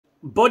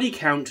Body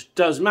count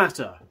does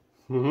matter.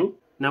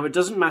 Now, it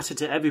doesn't matter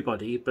to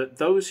everybody, but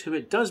those who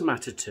it does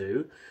matter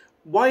to,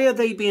 why are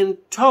they being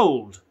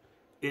told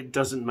it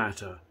doesn't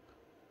matter?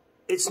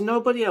 It's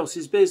nobody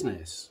else's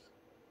business.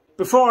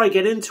 Before I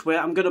get into it,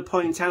 I'm going to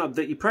point out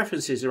that your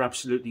preferences are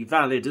absolutely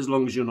valid as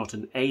long as you're not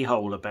an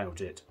a-hole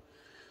about it.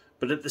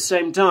 But at the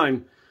same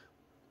time,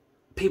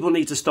 people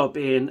need to stop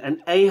being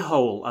an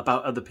a-hole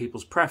about other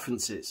people's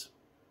preferences.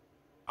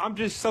 I'm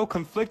just so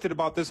conflicted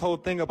about this whole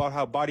thing about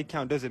how body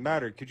count doesn't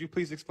matter. Could you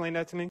please explain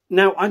that to me?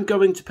 Now, I'm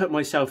going to put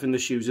myself in the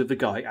shoes of the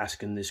guy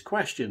asking this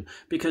question,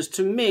 because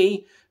to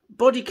me,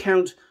 body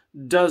count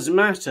does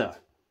matter.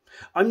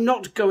 I'm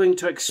not going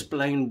to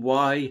explain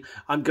why.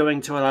 I'm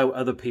going to allow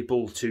other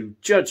people to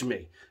judge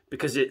me,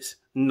 because it's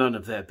none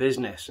of their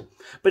business.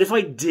 But if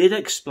I did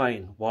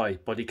explain why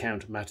body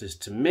count matters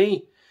to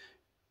me,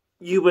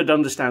 you would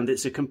understand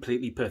it's a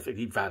completely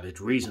perfectly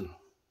valid reason.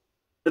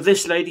 But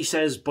this lady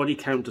says body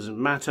count doesn't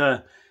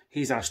matter.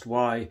 He's asked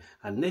why,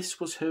 and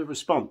this was her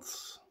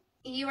response.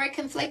 You are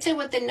conflicted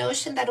with the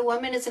notion that a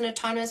woman is an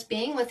autonomous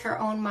being with her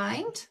own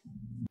mind?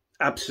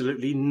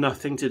 Absolutely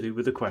nothing to do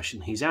with the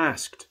question he's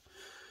asked.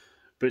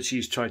 But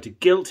she's tried to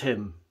guilt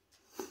him.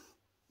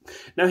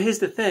 Now, here's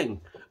the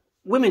thing.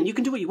 Women, you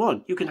can do what you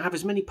want. You can have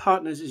as many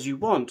partners as you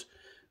want.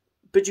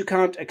 But you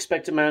can't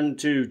expect a man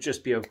to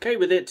just be okay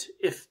with it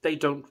if they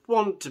don't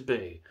want to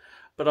be.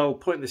 But I'll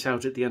point this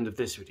out at the end of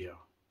this video.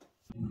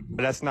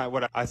 But that's not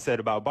what I said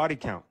about body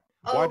count.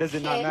 Why does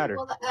it not matter?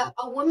 Well,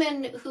 a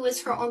woman who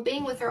is her own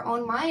being with her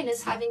own mind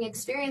is having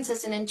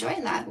experiences and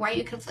enjoying that. Why are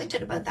you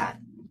conflicted about that?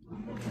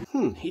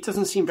 He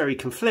doesn't seem very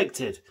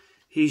conflicted.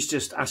 He's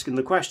just asking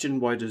the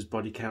question, why does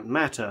body count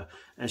matter?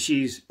 And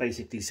she's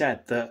basically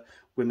said that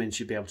women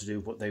should be able to do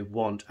what they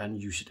want and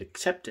you should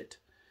accept it.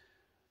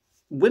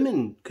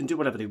 Women can do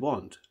whatever they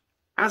want,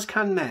 as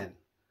can men.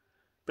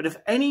 But if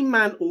any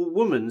man or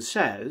woman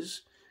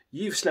says,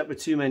 you've slept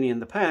with too many in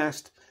the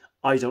past,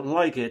 I don't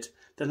like it,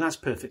 then that's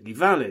perfectly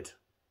valid.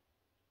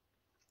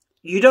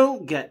 You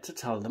don't get to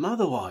tell them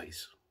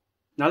otherwise.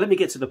 Now let me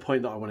get to the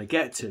point that I want to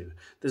get to.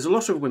 There's a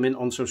lot of women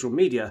on social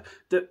media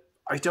that,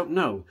 I don't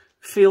know,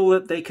 feel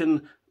that they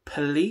can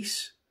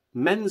police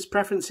men's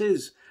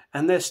preferences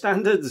and their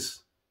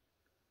standards.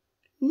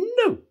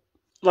 No.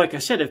 Like I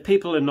said, if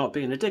people are not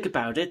being a dick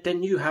about it,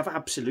 then you have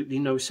absolutely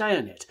no say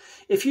in it.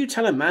 If you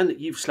tell a man that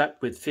you've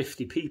slept with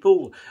 50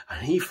 people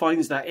and he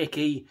finds that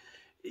icky,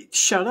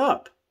 shut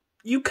up.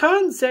 You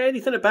can't say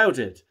anything about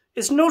it.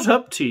 It's not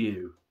up to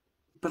you.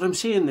 But I'm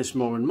seeing this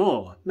more and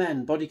more.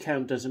 Men, body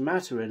count doesn't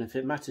matter, and if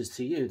it matters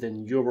to you,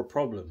 then you're a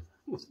problem.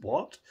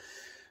 What?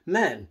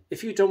 Men,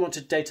 if you don't want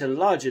to date a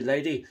larger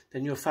lady,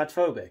 then you're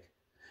fatphobic.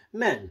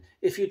 Men,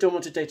 if you don't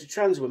want to date a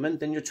trans woman,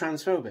 then you're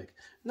transphobic.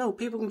 No,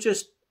 people can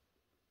just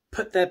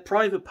put their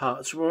private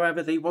parts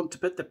wherever they want to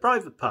put their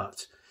private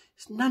parts.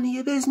 It's none of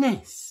your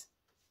business.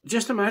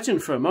 Just imagine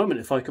for a moment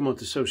if I come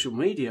onto social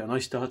media and I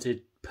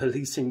started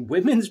policing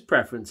women's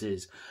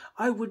preferences.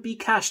 I would be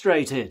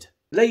castrated.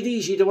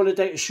 Ladies, you don't want to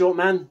date a short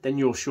man? Then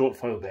you're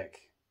short-phobic.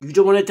 You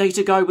don't want to date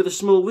a guy with a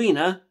small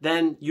wiener?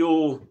 Then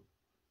you're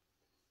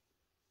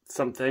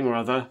something or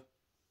other.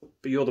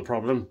 But you're the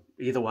problem,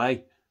 either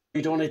way.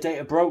 You don't want to date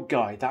a broke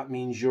guy? That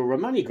means you're a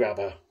money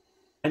grabber.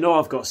 I know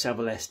I've got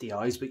several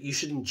STIs, but you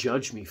shouldn't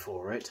judge me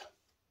for it.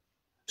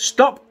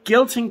 Stop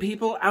guilting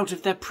people out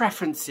of their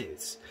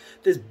preferences.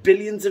 There's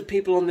billions of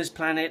people on this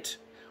planet.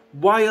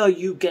 Why are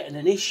you getting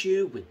an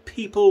issue with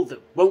people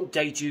that won't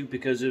date you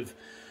because of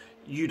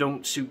you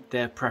don't suit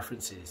their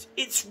preferences?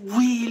 It's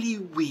really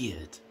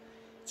weird.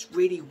 It's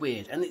really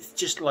weird. And it's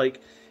just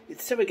like,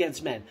 it's so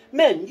against men.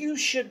 Men, you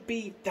should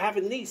be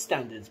having these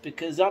standards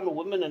because I'm a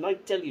woman and I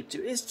tell you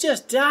to. It's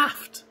just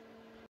daft.